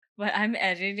But I'm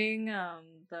editing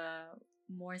the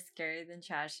more scary than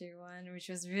trashy one, which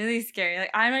was really scary.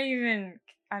 Like I'm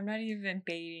not even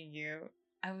baiting you.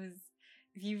 I was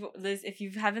if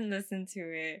you haven't listened to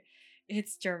it,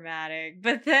 it's dramatic.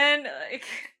 But then like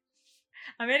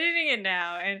I'm editing it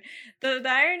now, and the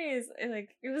irony is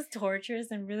like it was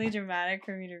torturous and really dramatic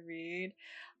for me to read.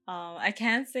 I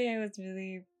can't say I was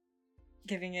really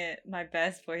giving it my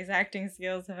best voice acting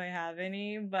skills if I have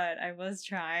any, but I was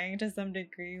trying to some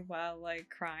degree while like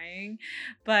crying.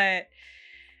 But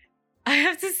I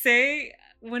have to say,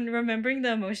 when remembering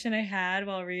the emotion I had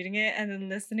while reading it and then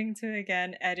listening to it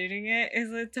again, editing it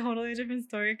is a totally different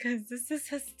story because this is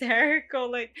hysterical.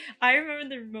 Like I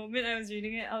remember the moment I was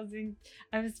reading it, I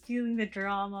was feeling the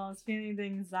drama, I was feeling the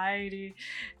anxiety,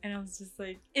 and I was just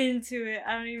like into it.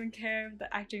 I don't even care if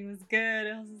the acting was good.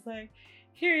 I was just like,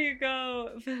 here you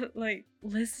go. But like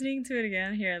listening to it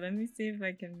again, here, let me see if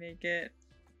I can make it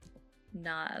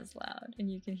not as loud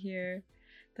and you can hear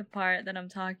the part that I'm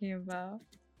talking about.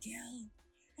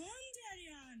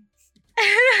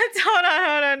 Hold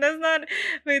on. That's not.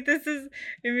 Wait, this is.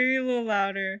 It may be a little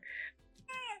louder.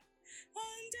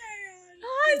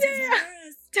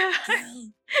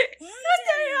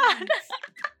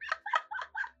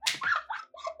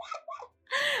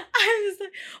 I'm just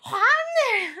like,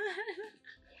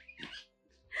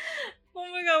 oh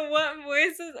my god, what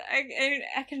voices?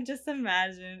 I can just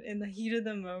imagine in the heat of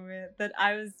the moment that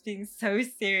I was being so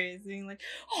serious, being like,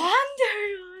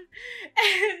 Wanderion!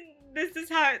 And this is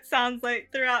how it sounds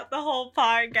like throughout the whole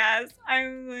podcast.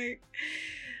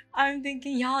 I'm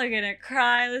thinking y'all are gonna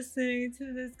cry listening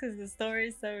to this because the story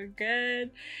is so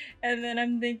good. And then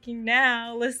I'm thinking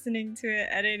now, listening to it,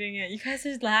 editing it, you guys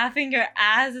are laughing your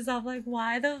asses off like,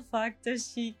 why the fuck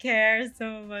does she care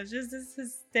so much? This is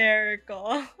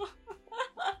hysterical.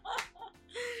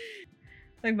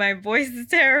 Like my voice is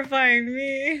terrifying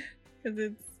me because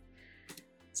it's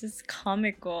just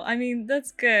comical. I mean,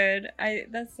 that's good.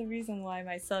 That's the reason why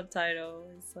my subtitle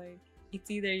is like,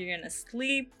 it's either you're gonna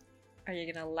sleep or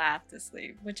you're gonna laugh to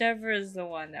sleep, whichever is the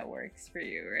one that works for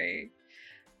you, right?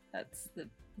 That's the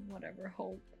whatever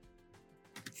hope.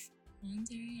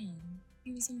 Wanderion,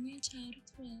 he was only a child of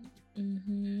 12.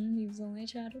 He was only a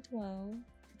child of 12. What?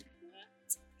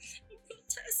 I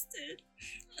protested.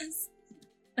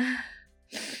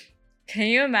 Can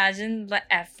you imagine the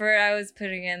effort I was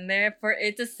putting in there for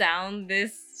it to sound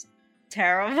this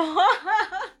terrible?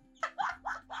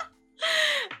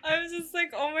 I was just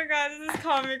like, oh my god, this is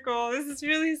comical. This is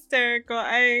really hysterical.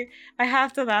 I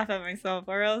have to laugh at myself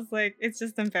or else like it's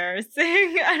just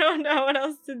embarrassing. I don't know what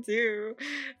else to do.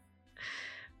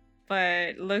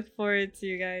 But look forward to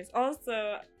you guys.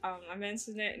 Also, I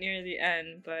mentioned it near the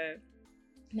end, but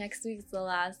next week's the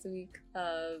last week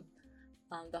of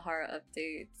the horror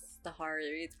updates, the horror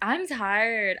reads. I'm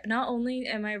tired. Not only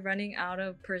am I running out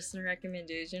of personal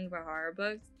recommendation for horror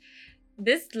books,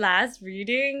 this last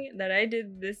reading that I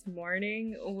did this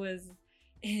morning was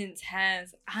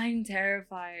intense. I'm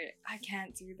terrified. I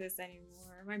can't do this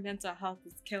anymore. My mental health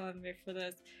is killing me for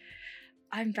this.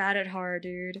 I'm bad at horror,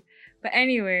 dude. But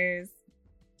anyways,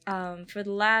 for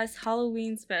the last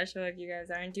Halloween special, if you guys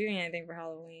aren't doing anything for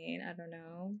Halloween, I don't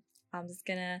know. I'm just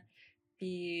gonna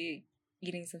be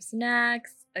eating some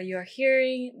snacks. You're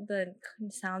hearing the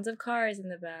sounds of cars in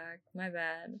the back. My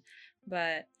bad.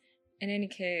 But in any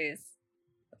case,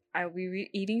 I will be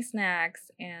eating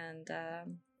snacks and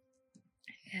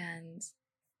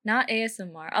not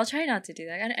ASMR. I'll try not to do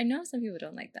that. I know some people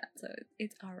don't like that, so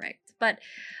it's all right. But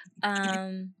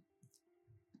is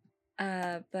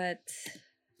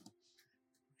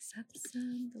that the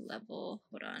sound? The level?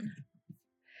 Hold on.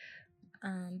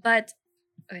 But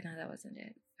wait, no, that wasn't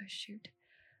it. Oh shoot.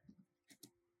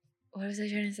 What was I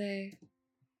trying to say?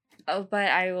 Oh,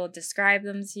 but I will describe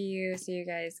them to you so you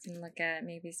guys can look at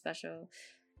maybe special,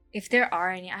 if there are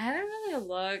any. I haven't really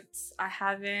looked. I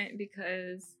haven't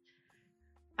because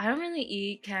I don't really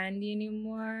eat candy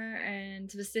anymore,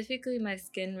 and specifically my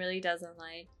skin really doesn't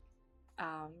like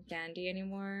candy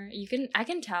anymore. I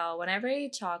can tell whenever I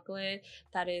eat chocolate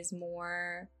that is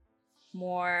more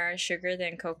sugar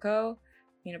than cocoa,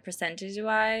 you know, percentage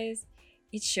wise,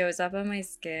 it shows up on my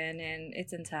skin and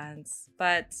it's intense.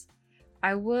 But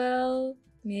I will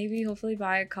maybe hopefully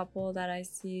buy a couple that I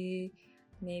see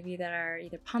maybe that are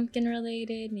either pumpkin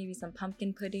related, maybe some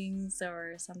pumpkin puddings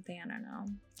or something. I don't know.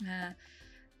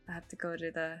 I have to go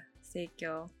to the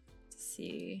Seikyo to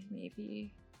see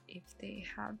maybe if they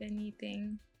have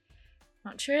anything.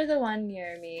 Not sure the one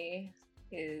near me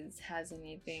has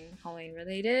anything Halloween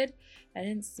related. I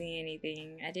didn't see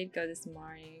anything. I did go this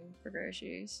morning for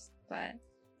groceries, but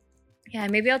yeah,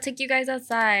 maybe I'll take you guys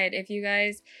outside if you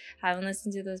guys haven't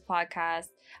listened to this podcast.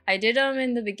 I did them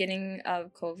in the beginning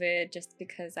of COVID just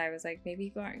because I was like, maybe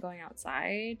people aren't going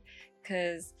outside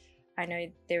because I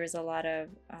know there was a lot of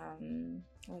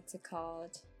what's it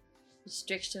called,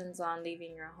 restrictions on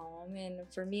leaving your home. And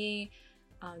for me,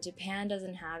 Japan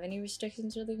doesn't have any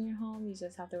restrictions for leaving your home. You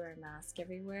just have to wear a mask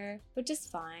everywhere, which is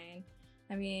fine.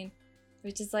 I mean,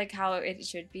 which is like how it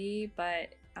should be, but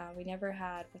we never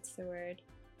had, what's the word?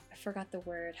 I forgot the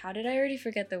word. How did I already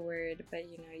forget the word? But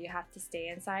you know, you have to stay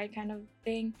inside kind of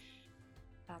thing.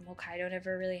 Hokkaido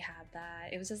never really had that.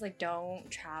 It was just like, don't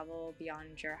travel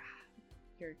beyond your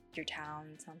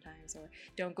town sometimes, or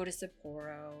don't go to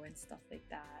Sapporo and stuff like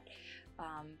that.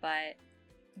 But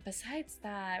besides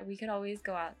that, we could always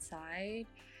go outside.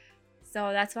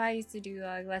 So that's why I used to do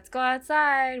like, let's go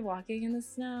outside, walking in the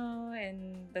snow,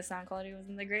 and the sound quality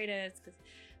wasn't the greatest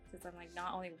because I'm like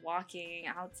not only walking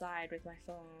outside with my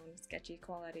phone, sketchy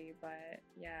quality, but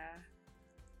yeah.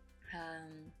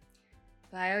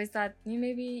 But I always thought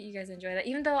maybe you guys enjoy that,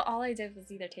 even though all I did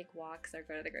was either take walks or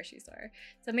go to the grocery store.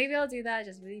 So maybe I'll do that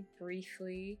just really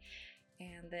briefly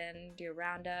and then do a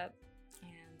roundup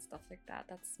and stuff like that.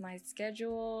 That's my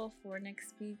schedule for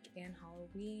next week and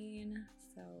Halloween.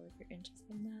 So if you're interested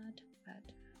in that, but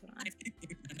hold on.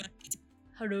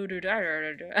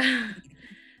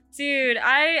 Dude,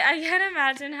 I can't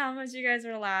imagine how much you guys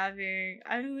were laughing.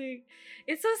 I'm like,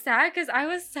 it's so sad because I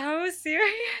was so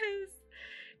serious.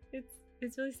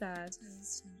 It's really sad.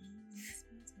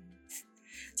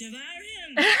 Devour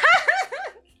him! I'm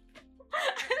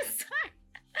sorry.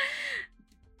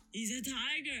 He's a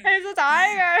tiger! He's a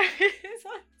tiger!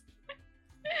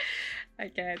 I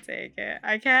can't take it.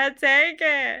 I can't take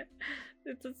it.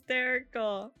 It's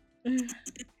hysterical.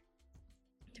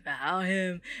 Devour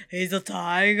him. He's a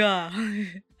tiger.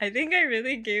 I think I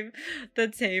really gave the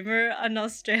tamer an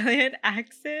Australian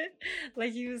accent.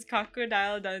 Like he was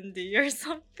Crocodile Dundee or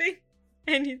something.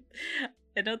 And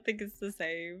I don't think it's the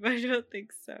same. I don't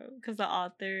think so. Because the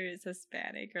author is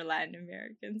Hispanic or Latin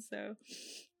American. So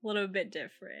a little bit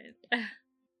different.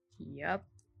 Yep.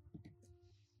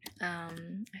 I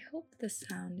hope the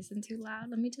sound isn't too loud.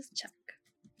 Let me just check.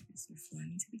 We're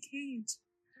flying to the cage.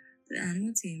 The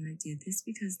animal tamer did this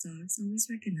because dogs always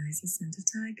recognize the scent of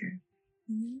tiger.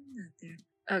 Meaning that they're...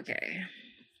 Okay.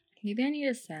 Maybe I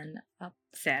need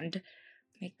to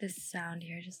make this sound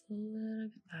here just a little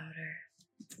bit louder.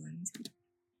 Flying to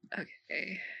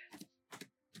Okay.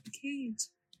 the cage.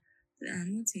 The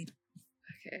animal tamer...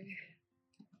 Okay.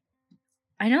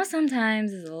 I know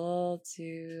sometimes it's a little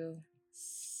too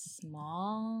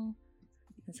small,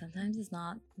 and sometimes it's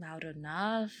not loud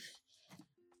enough.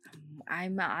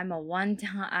 I'm a one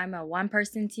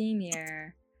person team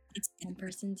here. One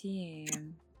person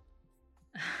team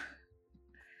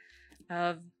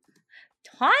of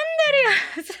Twandaria.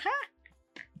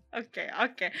 Okay.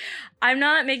 I'm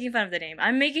not making fun of the name.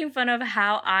 I'm making fun of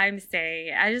how I'm saying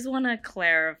it. I just want to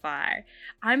clarify.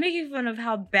 I'm making fun of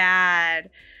how bad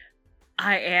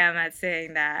I am at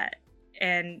saying that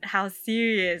and how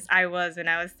serious I was when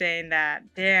I was saying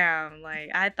that. Damn, like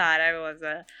I thought I was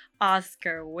a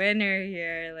Oscar winner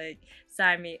here. Like,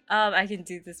 sign me up. I can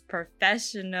do this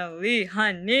professionally,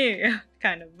 honey.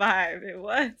 Kind of vibe it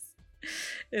was.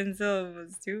 And so it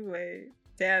was too late.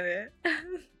 Damn it.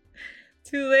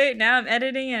 Too late. Now I'm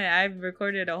editing and I've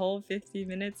recorded a whole 50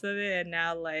 minutes of it and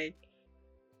now like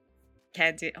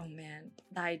can't do it. Oh man,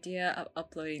 the idea of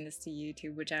uploading this to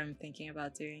YouTube, which I'm thinking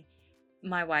about doing,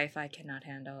 my Wi-Fi cannot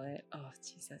handle it. Oh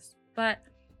Jesus. But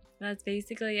that's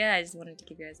basically it. I just wanted to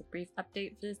give you guys a brief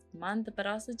update for this month, but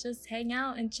also just hang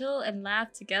out and chill and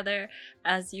laugh together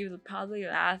as you probably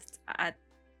laughed at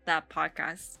that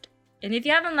podcast. And if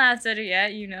you haven't laughed at it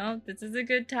yet, you know, this is a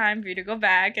good time for you to go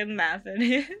back and laugh at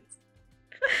it.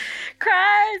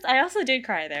 Cries! I also did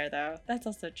cry there though. That's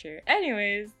also true.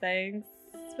 Anyways, thanks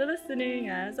for listening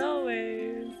as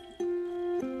always.